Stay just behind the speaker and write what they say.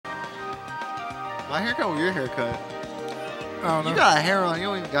My haircut or your haircut? I don't know. You got hair on. You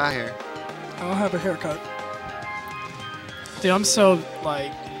don't even got hair. I don't have a haircut. Dude, I'm so,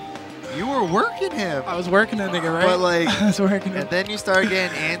 like... You were working him. I was working that nigga, right? But, like... I was working him. And then you started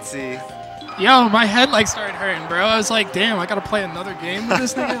getting antsy. Yo, my head, like, started hurting, bro. I was like, damn, I gotta play another game with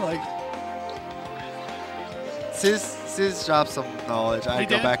this nigga? Like... Sis dropped some knowledge. I'd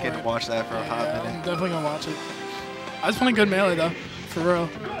go back and watch that for a hot minute. I'm definitely gonna watch it. I was playing good melee, though. For real.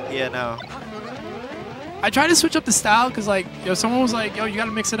 Yeah, no. I tried to switch up the style because, like, yo, someone was like, yo, you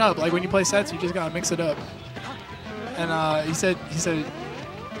gotta mix it up. Like, when you play sets, you just gotta mix it up. And he said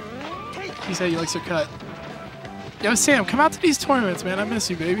he likes your cut. Yo, Sam, come out to these tournaments, man. I miss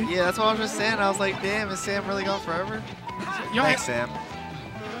you, baby. Yeah, that's what I was just saying. I was like, damn, is Sam really gone forever? Yo, Thanks, Sam.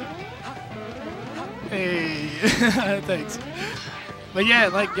 Hey, thanks. But yeah,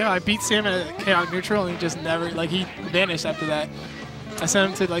 like, yo, I beat Sam at Chaotic Neutral, and he just never, like, he vanished after that. I sent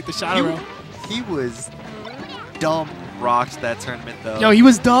him to, like, the Shadow Realm. He was dumb rocked that tournament, though. Yo, he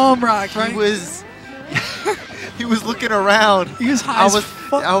was dumb rocked, right? He was... he was looking around. He was high as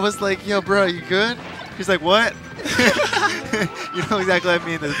fuck. I was like, yo, bro, you good? He's like, what? You know exactly what I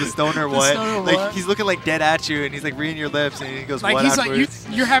mean, the stoner what? Like, what? he's looking like dead at you, and he's like reading your lips, and he goes, like, what he's afterwards?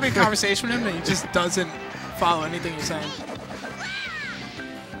 like, you're having a conversation with him, and he just doesn't follow anything you're saying.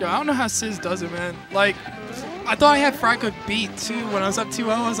 Yo, I don't know how Sis does it, man. Like, I thought I had Frycook beat, too. When I was up 2-0,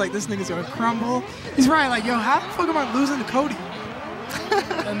 I was like, this nigga's gonna crumble. He's right, like, yo, how the fuck am I losing to Cody?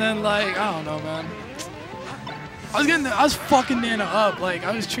 And then, like, I don't know, man. I was fucking Nana up. Like,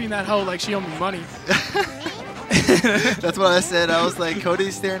 I was treating that hoe like she owed me money. That's what I said. I was like,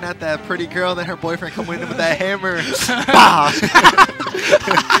 Cody's staring at that pretty girl, then her boyfriend come in with that hammer. Bah!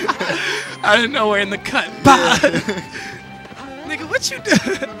 I didn't know we're in the cut. Bah! Nigga, what you do?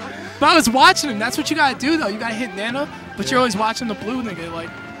 But I was watching him. That's what you gotta do, though. You gotta hit Nana, but you're always watching the blue nigga. Like,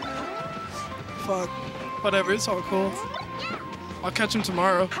 fuck. Whatever, it's all cool. I'll catch him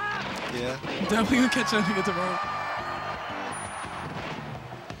tomorrow. Yeah. I'm definitely gonna catch that nigga tomorrow.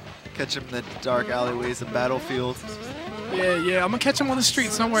 Catch him in the dark alleyways of Battlefield. Yeah, I'm gonna catch him on the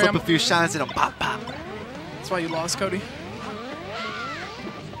street somewhere. Slip a few shines in him. Pop, pop. That's why you lost, Cody.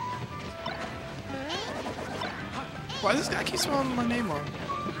 Why does this guy keep spelling my name wrong?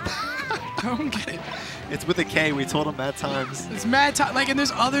 I don't get it. It's with a K. We told him mad times. It's mad time. Like, and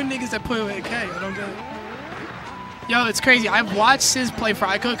there's other niggas that play with a K. I don't get it. Yo, it's crazy. I've watched Sis play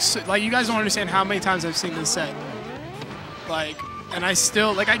Frycook. So, like, you guys don't understand how many times I've seen this set. Like, and I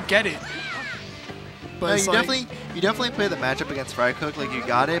still, like, I get it. But No, it's you like, definitely play the matchup against Frycook. Like, you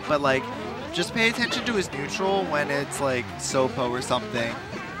got it. But, like, just pay attention to his neutral when it's, like, Sopo or something.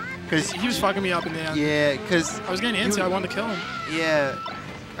 Cause he was fucking me up in the end. Yeah, because... I was getting into I wanted to kill him. Yeah.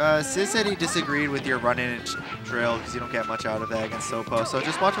 Sis said he disagreed with your run-in and drill because you don't get much out of that against Sopo. So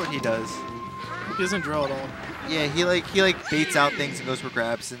just watch what he does. He doesn't drill at all. Yeah, he baits out things and goes for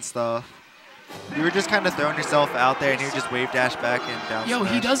grabs and stuff. You were just kind of throwing yourself out there, and he would just wave dash back and down. Yo,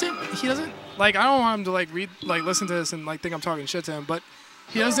 smash. he doesn't. Like, I don't want him to listen to this and like think I'm talking shit to him, but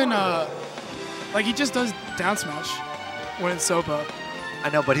he doesn't. Like, he just does down smash when it's Sopo. I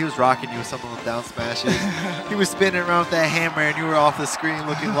know, but he was rocking you with some of the down smashes. He was spinning around with that hammer, and you were off the screen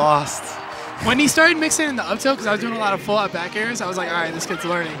looking lost. When he started mixing in the up tilt, because I was doing a lot of full out back airs, I was like, all right, this kid's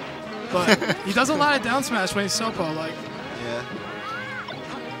learning. But he does a lot of down smash when he's Sopo. Like, yeah.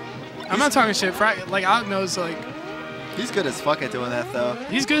 I'm not talking shit. Like, Out knows, like. He's good as fuck at doing that, though.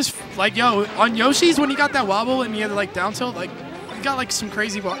 He's good as, like, yo, on Yoshi's, when he got that wobble and he had, like, down tilt, like, he got, like, some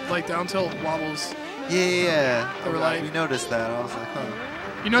crazy, like, down tilt wobbles. Yeah. They were like. We noticed that. I was like, huh.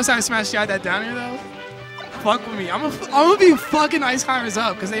 You notice how I smashed you that down air, though? Fuck with me. I'm gonna be fucking ice climbers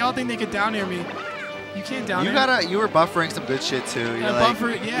up because they all think they could down air me. You can't down air. You were buffering some good shit, too. You're like,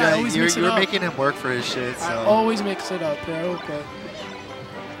 I always mix it up. You were making him work for his shit, so. I always mix it up, bro. But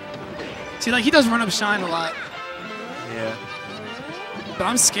see, like, he does run up shine a lot. Yeah. But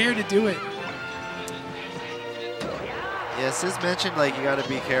I'm scared to do it. Yeah, Sis mentioned, like, you gotta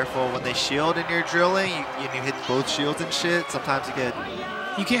be careful when they shield and you're drilling, you hit both shields and shit. Sometimes you get...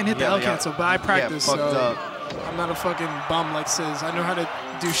 You can't hit the L cancel, but I practice, fucked up. I'm not a fucking bum like Sis. I know how to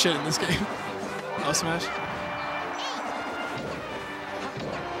do shit in this game. L smash.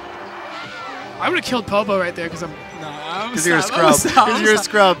 I would have killed Pobo right there because I'm... Nah, because you're a scrub. Because you're a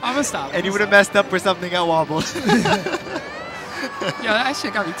scrub. I'm gonna stop. And you would have messed up for something that wobbled. Yeah, that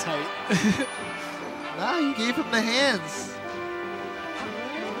shit got me tight. Nah, you gave him the hands.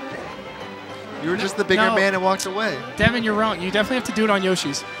 You were just the bigger man and walked away. Devin, you're wrong. You definitely have to do it on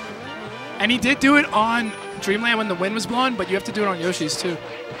Yoshi's. And he did do it on Dreamland when the wind was blowing, but you have to do it on Yoshi's too.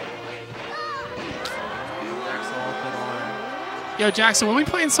 Yo, Jackson, when we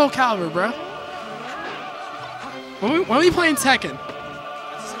playing Soul Calibur, bro? When we playing Tekken?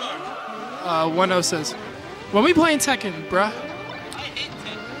 1-0 says. When we playing Tekken, bruh?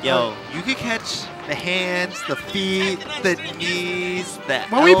 Yo, you could catch the hands, the feet, the knees, the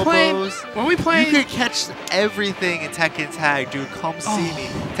elbows. When we playing, you could catch everything in Tekken Tag, dude. Come see me.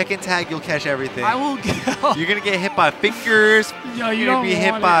 Tekken Tag, you'll catch everything. I will get. You're gonna get hit by fingers. Yo, you you're don't gonna be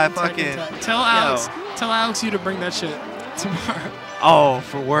hit by fucking. Tell Alex you to bring that shit tomorrow. Oh,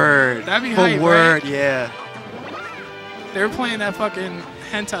 for word. That'd be for hype, word, right? yeah. They were playing that fucking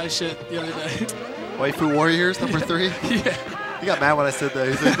hentai shit the other day. Waifu Warriors #3. Yeah. He got mad when I said that.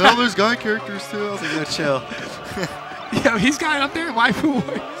 He's like, no, there's guy characters too. I was like, yo, chill. Yo, he's got it up there, Waifu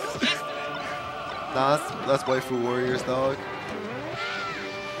Warriors. Nah, that's Waifu Warriors, dog.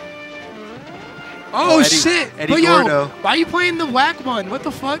 Oh, shit. Eddie but Gordo. yo, why are you playing the whack one? What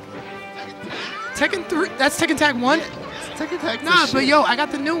the fuck? Tekken 3? That's Tekken Tag 1? Yeah, it's Tekken Tag. Nah, but yo, I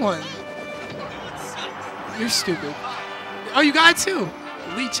got the new one. You're stupid. Oh, you got it too.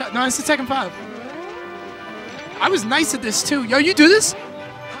 No, it's the Tekken 5. I was nice at this too. Yo, you do this?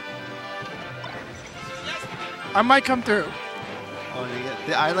 I might come through. Oh,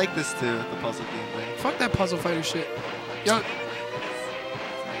 yeah. I like this too, the puzzle game thing. Fuck that puzzle fighter shit. Yo,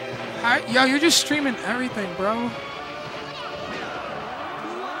 yo, you're just streaming everything, bro.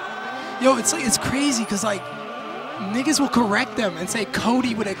 Yo, it's crazy because like niggas will correct them and say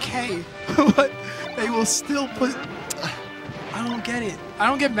Cody with a K, but they will still put. I don't get it. I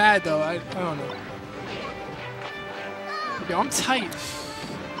don't get mad though. I don't know. Yo, I'm tight.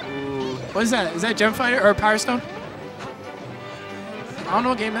 Ooh. What is that? Is that Gem Fighter or Power Stone? I don't know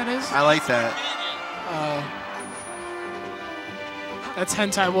what game that is. I like that. That's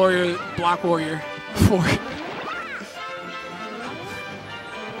Hentai Warrior, Block Warrior 4.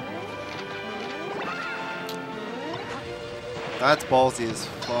 That's ballsy as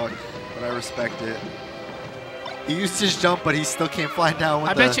fuck, but I respect it. He used his jump, but he still came flying down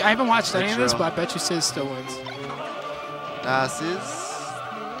with I bet you. I haven't watched any of this, but I bet you Sis still wins. Nah, Sis.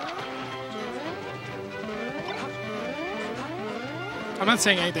 I'm not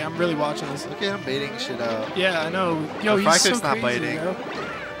saying anything. I'm really watching this. Look at him baiting shit out. Yeah, I know. Yo, But he's so Frycook's not crazy, biting. yo.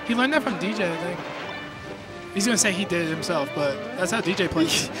 He learned that from DJ, I think. He's gonna say he did it himself, but that's how DJ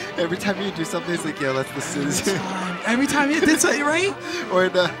plays. Every time you do something, it's like, yo, that's the Sis. Every time he did something, right? Or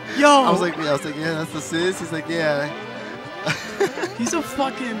the. Yo. I was like, yeah, that's the Sis. He's like, yeah. He's a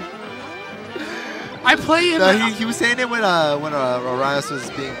fucking. I play him. No, he was saying it when Orias was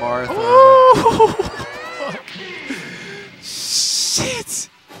being Marth. Oh, fuck. Shit.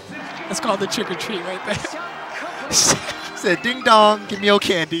 That's called the trick or treat right there. Said, ding dong, give me your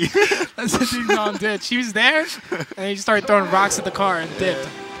candy. That's what Ding Dong did. She was there, and he started throwing rocks at the car and dipped.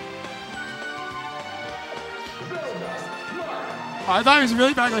 Oh, I thought he was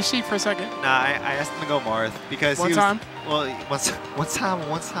really back on Sheep for a second. Nah, I asked him to go Marth because One he was, time? Well, one time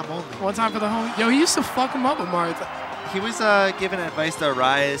only. One time for the home. Yo, he used to fuck him up with Martha. He was giving advice to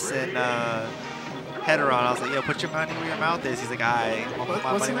Arias and Heteron. I was like, yo, put your money where your mouth is. He's like, I won't put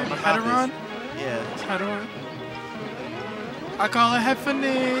my What's money his where name? my mouth Heteron? is. Yeah. Heteron? I call it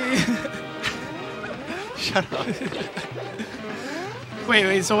Heffany. Shut up.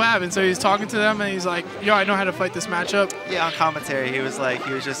 Wait, so what happened? So he's talking to them and he's like, yo, I know how to fight this matchup. Yeah, on commentary, he was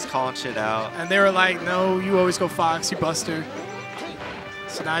just calling shit out. And they were like, no, you always go Fox, you buster.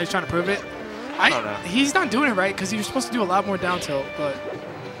 So now he's trying to prove it. I don't know. He's not doing it right because you're supposed to do a lot more down tilt, but.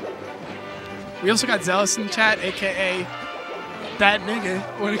 We also got Zealous in the chat, a.k.a. that nigga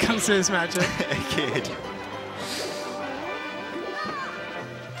when it comes to this matchup.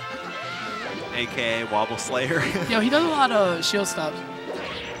 A.K.A. Wobble Slayer. Yo, he does a lot of shield stops.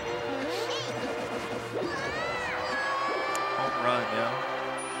 Home run, yo.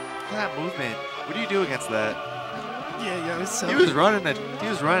 Look at that movement. What do you do against that? Yeah, yo, it's so. He was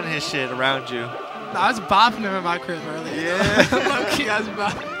running his shit around you. No, I was bopping him in my crib earlier. Yeah. Low-key, I was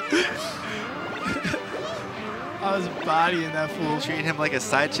bopping. I was bodying that fool. Treating him like a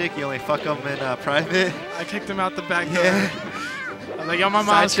side chick. You only fuck him in private. I kicked him out the back door. Yeah. I was like, yo, my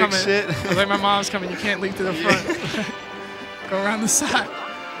mom's Side chick coming. shit. I was like, my mom's coming. You can't leave to the front. Go around the side.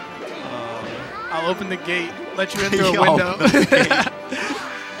 I'll open the gate. Let you in through a window.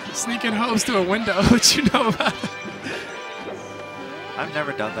 Sneaking hoes through a window. What you know about it? I've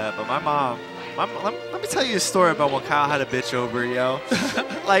never done that, but my mom, let me tell you a story about when Kyle had a bitch over, yo.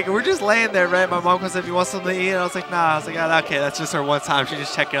 Like, we're just laying there, right? My mom comes up, you want something to eat? And I was like, nah. I was like, oh, okay, that's just her one time. She's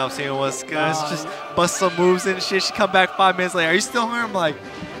just checking out, seeing what's good. Just bust some moves and shit. She come back 5 minutes later. Are you still hungry? I'm like,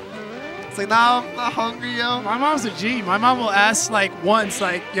 it's like, nah, I'm not hungry, yo. My mom's a G. My mom will ask, like, once,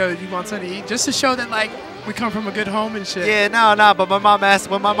 like, yo, you want something to eat? Just to show that, like, We come from a good home and shit. Yeah, no, but when my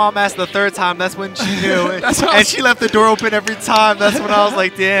mom asked the third time, that's when she knew. And she left the door open every time. That's when I was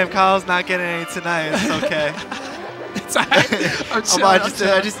like, damn, Kyle's not getting any tonight. It's okay. It's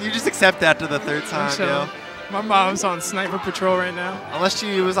alright. You just accept after the third time, yo. My mom's on sniper patrol right now. Unless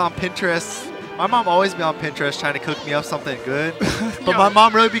she was on Pinterest. My mom always be on Pinterest trying to cook me up something good. But my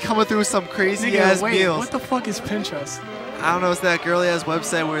mom really be coming through some crazy ass meals. What the fuck is Pinterest? I don't know. It's that girly ass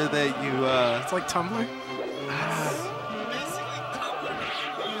website where It's like Tumblr.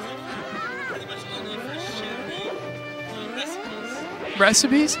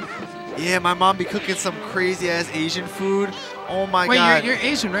 Recipes? Yeah, my mom be cooking some crazy ass Asian food. Oh my Wait, god. you're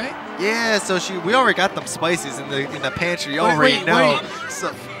Asian, right? Yeah, so we already got them spices in the pantry. You already know.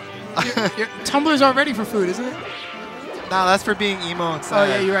 So your Tumblr's already for food, isn't it? Nah, that's for being emo inside. Oh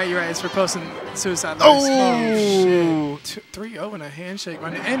yeah, you're right. It's for posting suicide letters. Oh shit. 3-0 and a handshake,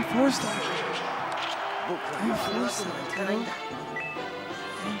 man. And 4-star.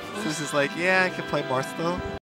 So this is like, yeah, I can play more still.